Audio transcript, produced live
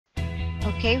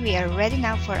Okay, we are ready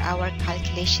now for our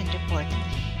calculation report.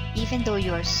 Even though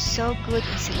you are so good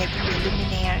in selecting the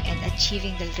luminaire and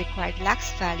achieving the required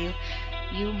lux value,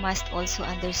 you must also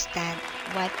understand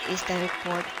what is the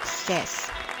report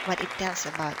says, what it tells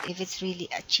about, if it's really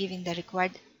achieving the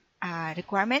required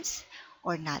requirements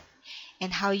or not,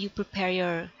 and how you prepare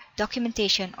your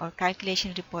documentation or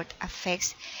calculation report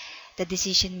affects the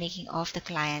decision making of the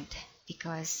client,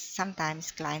 because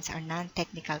sometimes clients are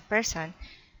non-technical person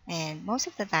and most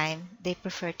of the time they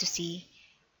prefer to see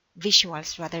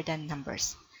visuals rather than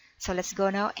numbers. So let's go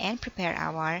now and prepare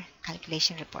our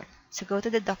calculation report. So go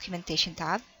to the documentation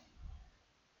tab,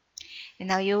 and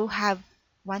now you have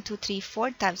 4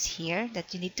 tabs here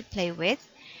that you need to play with.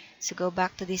 So go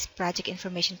back to this project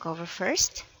information cover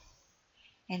first,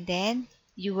 and then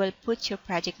you will put your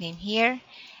project name here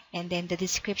and then the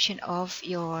description of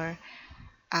your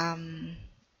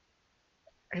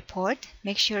report.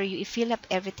 Make sure you fill up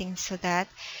everything so that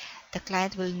the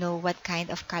client will know what kind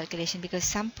of calculation, because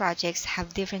some projects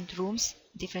have different rooms,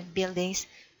 different buildings,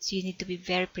 so you need to be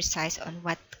very precise on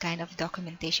what kind of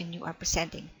documentation you are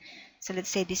presenting. So let's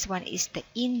say this one is the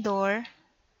indoor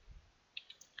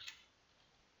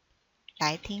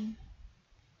lighting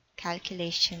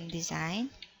calculation design,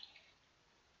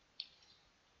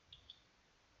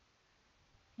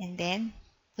 and then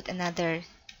put another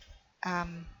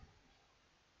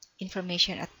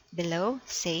information at below,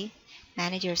 say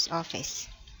manager's office.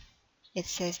 It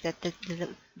says that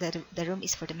the room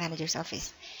is for the manager's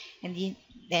office, and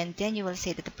then you will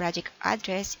say that the project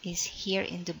address is here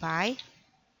in Dubai.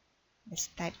 Let's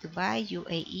type Dubai,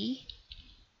 UAE,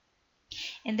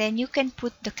 and then you can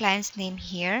put the client's name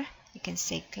here. You can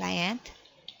say client,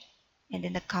 and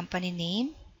then the company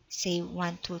name, say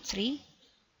 123,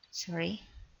 sorry,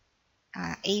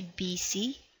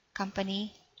 ABC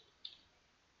company,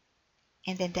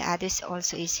 and then the address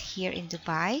also is here in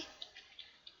Dubai.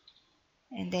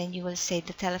 And then you will say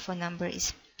the telephone number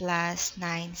is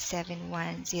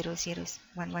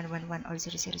 +971001111 or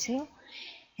 000,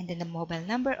 and then the mobile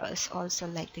number is also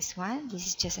like this one. This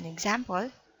is just an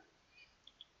example.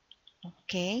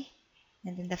 Okay,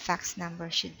 and then the fax number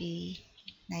should be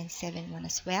 971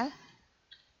 as well.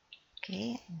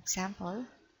 Okay, an example.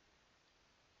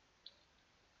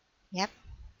 Yep,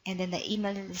 and then the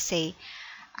email will say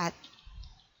at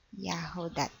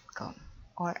yahoo.com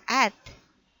or at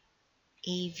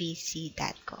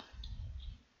avc.com.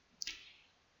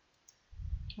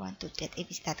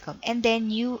 avc.com, and then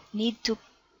you need to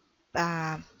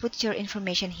put your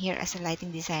information here as a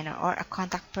lighting designer or a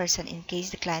contact person in case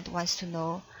the client wants to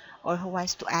know or who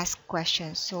wants to ask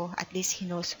questions, so at least he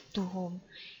knows to whom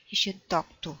he should talk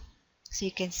to. So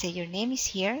you can say your name is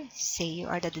here, say you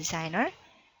are the designer,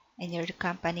 and your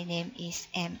company name is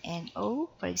MNO,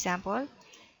 for example.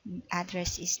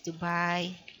 Address is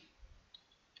Dubai,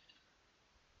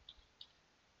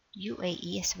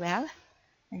 UAE as well,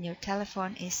 and your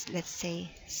telephone is, let's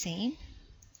say, same.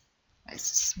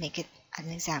 Let's just make it an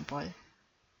example,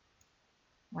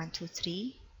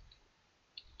 123.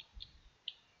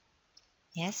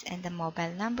 Yes, and the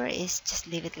mobile number is, just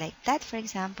leave it like that, for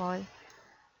example,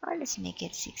 or let's make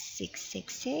it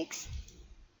 6666.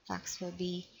 Fax will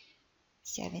be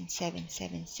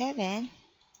 7777,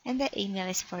 and the email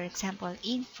is, for example,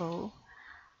 info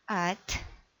at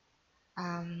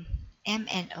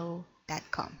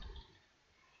mno.com,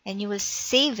 and you will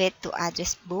save it to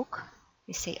address book.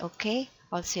 You say okay,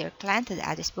 also your client to the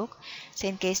address book, so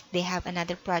in case they have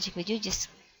another project with you, just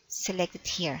select it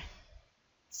here.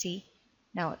 See,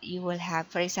 now you will have,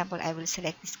 for example, I will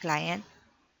select this client,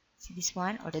 see this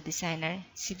one, or the designer,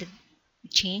 see the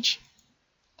change,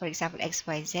 for example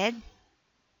XYZ,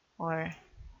 or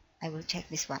I will check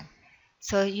this one.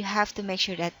 So you have to make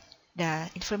sure that the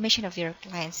information of your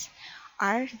clients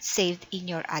are saved in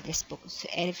your address book, so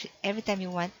every time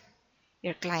you want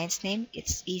your client's name,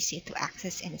 it's easy to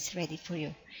access and it's ready for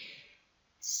you.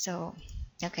 So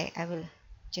okay, I will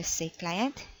just say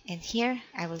client, and here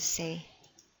I will say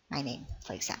my name,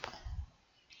 for example,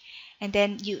 and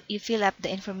then you fill up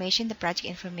the information, the project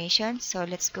information. So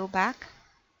let's go back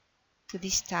to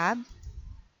this tab,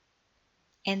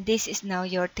 and this is now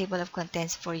your table of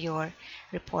contents for your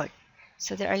report.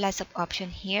 So there are lots of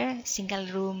options here, single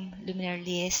room, luminaire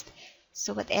list.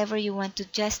 So whatever you want to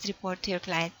just report to your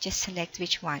client, just select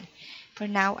which one. For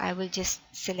now, I will just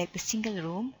select the single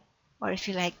room, or if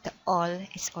you like the all,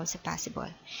 it's also possible.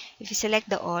 If you select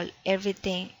the all,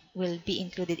 everything will be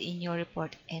included in your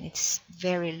report, and it's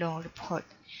very long report,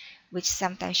 which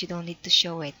sometimes you don't need to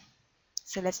show it.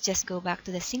 So let's just go back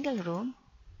to the single room.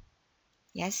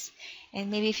 Yes, and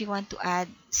maybe if you want to add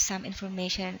some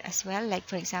information as well, like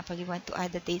for example, you want to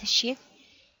add the data sheet,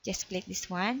 just click this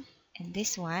one and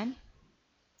this one.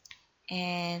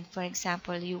 And for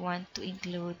example, you want to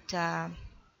include for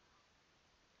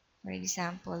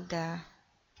example, the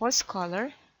false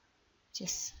color,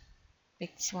 just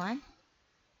click this one.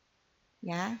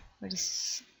 Yeah, for the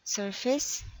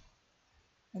surface.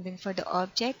 And then for the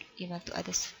object, you want to add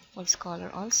a false color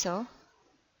also.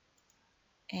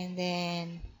 And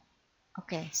then,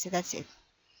 okay, so that's it.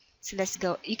 So let's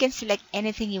go. You can select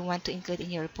anything you want to include in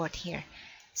your report here.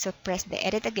 So press the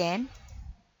edit again.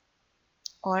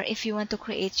 Or if you want to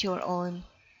create your own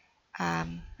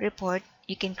report,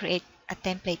 you can create a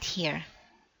template here.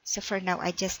 So for now,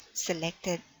 I just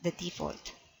selected the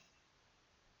default,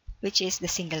 which is the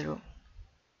single room.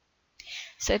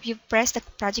 So if you press the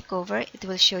project over, it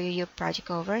will show you your project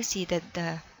over. See that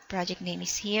the project name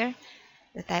is here,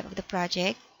 the type of the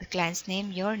project, the client's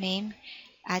name, your name,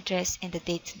 address, and the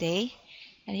date today.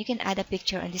 And you can add a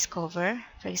picture on this cover.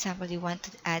 For example, you want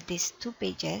to add these two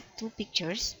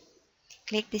pictures.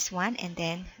 Click this one and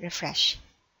then refresh.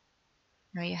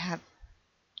 Now you have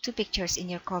two pictures in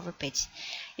your cover page.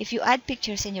 If you add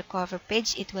pictures in your cover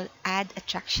page, it will add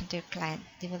attraction to your client.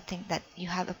 They will think that you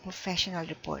have a professional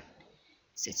report.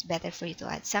 So it's better for you to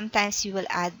add. Sometimes you will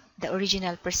add the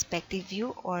original perspective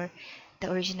view or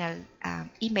the original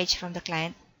image from the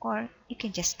client, or you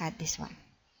can just add this one.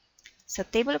 So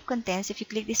table of contents, if you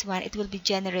click this one, it will be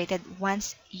generated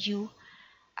once you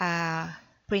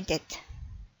print it.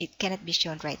 It cannot be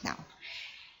shown right now.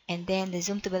 And then the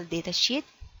zoomable data sheet,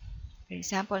 for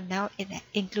example, now it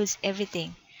includes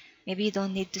everything. Maybe you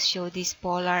don't need to show this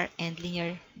polar and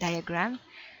linear diagram.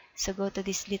 So go to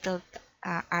this little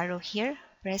arrow here,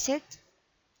 press it,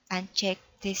 and check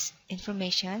this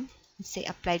information. Let's say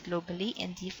apply globally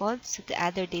and default. So the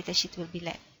other datasheet will be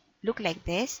look like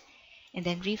this, and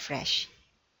then refresh.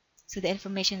 So the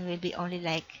information will be only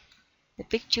like the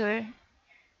picture,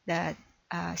 the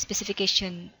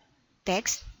specification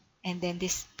text, and then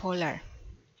this polar.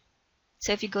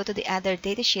 So if you go to the other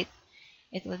datasheet,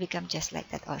 it will become just like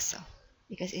that also,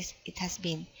 because it has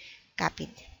been copied.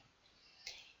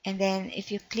 And then if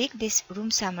you click this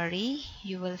room summary,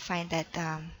 you will find that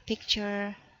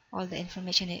picture, all the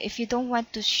information. If you don't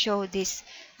want to show these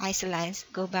isolines,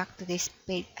 go back to this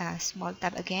page, small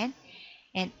tab again,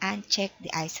 and uncheck the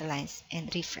isolines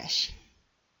and refresh.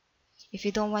 If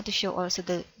you don't want to show also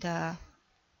the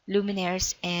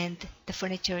luminaires and the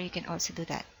furniture, you can also do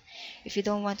that. If you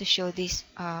don't want to show this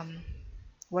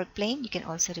work plane, you can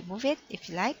also remove it if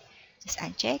you like. Just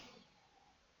uncheck.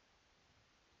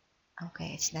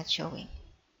 Okay, it's not showing.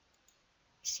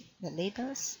 See the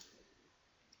labels.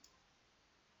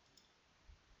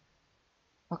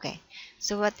 Okay,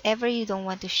 so whatever you don't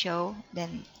want to show,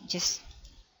 then just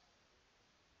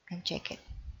uncheck it.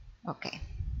 Okay.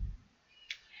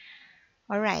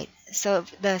 Alright, so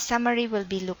the summary will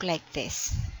be look like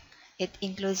this. It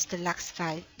includes the lux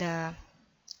value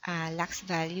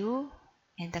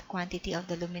and the quantity of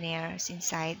the luminaires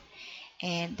inside,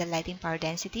 and the lighting power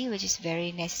density, which is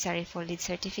very necessary for LEED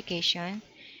certification,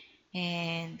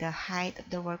 and the height of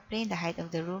the work plane, the height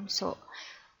of the room. So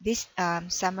this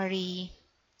summary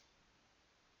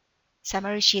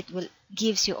sheet will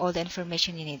gives you all the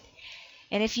information you need.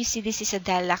 And if you see this is a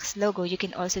Dialux logo, you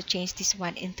can also change this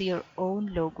one into your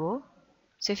own logo.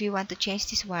 So if you want to change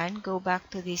this one, go back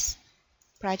to this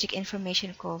project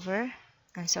information cover.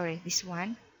 I'm sorry, this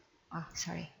one. Oh,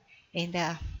 sorry. In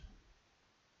the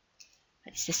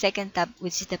it's the second tab,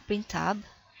 which is the print tab,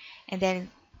 and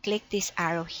then click this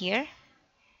arrow here,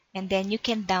 and then you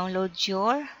can download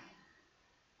your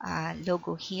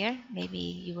logo here. Maybe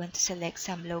you want to select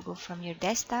some logo from your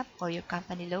desktop or your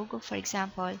company logo. For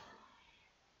example,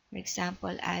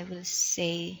 I will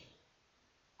say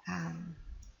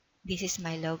this is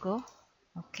my logo.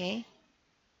 Okay,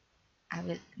 I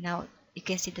will now. You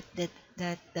can see that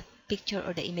the picture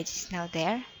or the image is now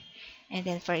there. And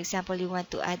then for example, you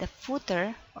want to add a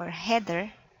footer or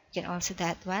header, you can also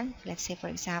that one. Let's say for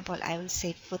example, I will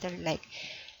say footer like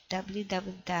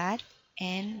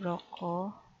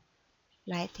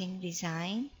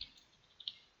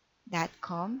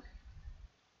www.nrocolightingdesign.com,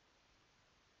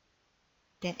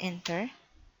 then enter.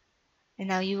 And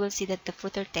now you will see that the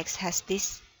footer text has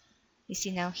this. You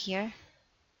see now here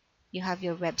you have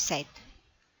your website.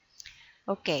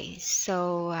 Okay,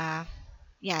 so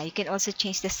yeah, you can also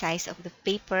change the size of the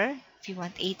paper. If you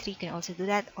want A3, you can also do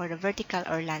that, or the vertical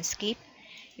or landscape.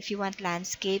 If you want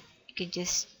landscape, you can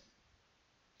just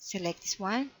select this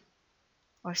one,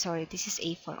 or sorry, this is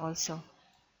A4 also.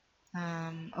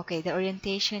 Okay, the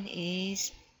orientation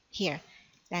is here,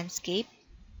 landscape.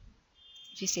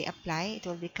 If you say apply, it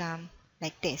will become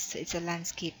like this. So it's a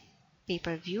landscape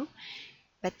paper view.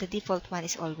 but the default one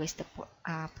is always the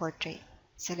portrait.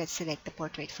 So let's select the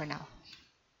portrait for now.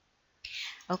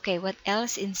 Okay, what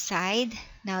else inside?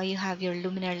 Now you have your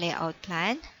luminaire layout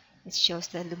plan. It shows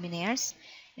the luminaires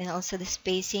and also the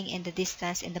spacing and the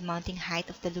distance and the mounting height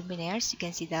of the luminaires. You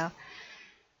can see the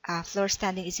floor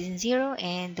standing is in 0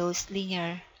 and those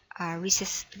linear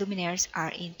recessed luminaires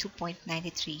are in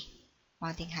 2.93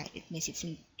 mounting height. It means it's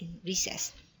in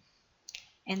recess.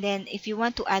 And then if you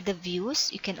want to add the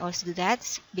views, you can also do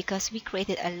that because we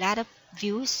created a lot of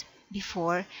views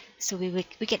before, so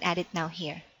we can add it now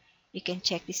here. You can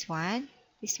check this one,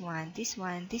 this one, this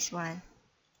one, this one.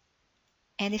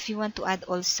 And if you want to add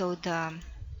also the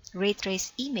ray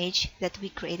trace image that we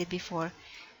created before,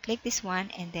 click this one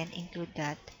and then include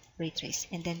that ray trace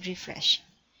and then refresh.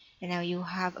 And now you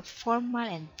have a formal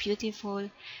and beautiful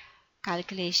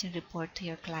calculation report to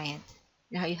your client.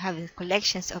 Now you have the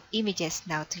collections of images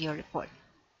now to your report.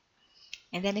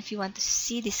 And then if you want to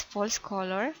see this false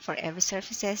color for every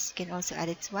surfaces, you can also add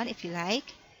this one if you like.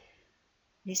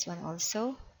 This one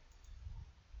also.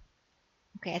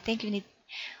 Okay, I think we need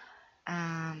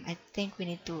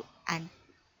to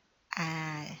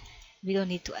we don't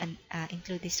need to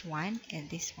include this one and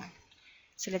this one.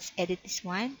 So let's edit this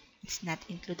one. Let's not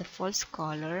include the false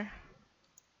color.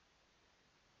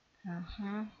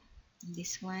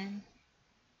 This one,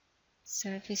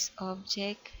 surface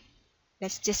object.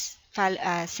 Let's just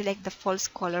select the false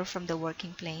color from the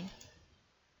working plane.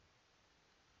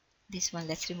 This one,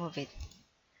 let's remove it.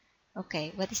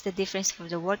 Okay, what is the difference for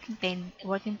the working plane?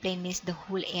 Working plane means the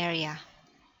whole area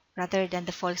rather than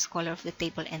the false color of the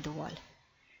table and the wall.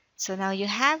 So now you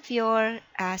have your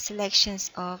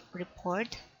selections of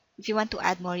report. If you want to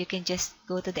add more, you can just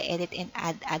go to the edit and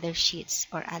add other sheets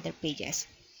or other pages.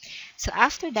 So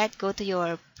after that, go to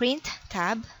your print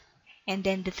tab and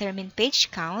then determine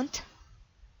page count.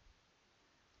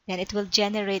 Then it will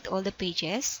generate all the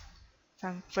pages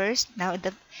from first. Now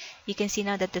you can see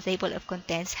now that the table of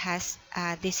contents has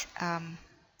this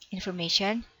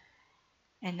information,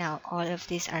 and now all of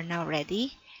these are now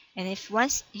ready. And if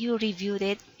once you reviewed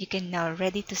it, you can now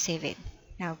ready to save it.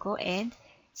 Now go and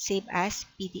save as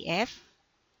PDF.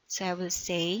 So I will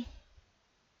say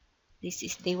this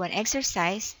is day 1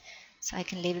 exercise, so I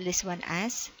can label this one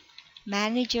as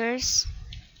Manager's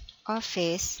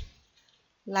Office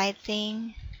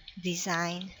Lighting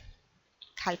Design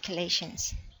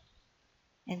Calculations,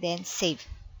 and then save.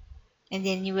 And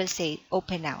then you will say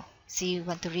open now, so you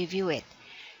want to review it.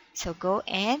 So go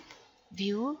and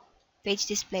view, page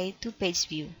display to page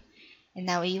view, and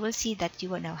now you will see that you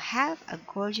will now have a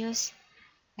gorgeous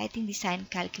lighting design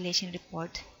calculation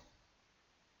report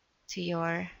to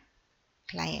your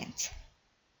client.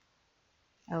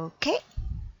 Okay,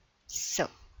 so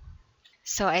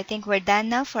I think we're done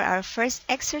now for our first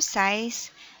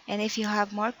exercise. And if you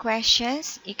have more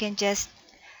questions, you can just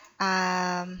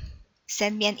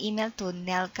send me an email to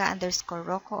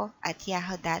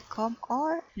nelca_roco@yahoo.com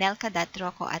or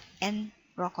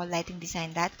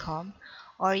nelca.roco@nrocolightingdesign.com,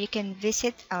 or you can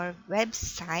visit our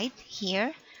website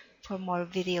here for more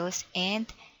videos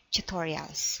and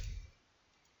tutorials.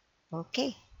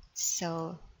 Okay,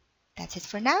 so that's it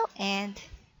for now, and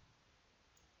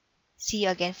see you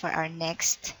again for our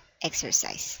next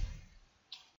exercise.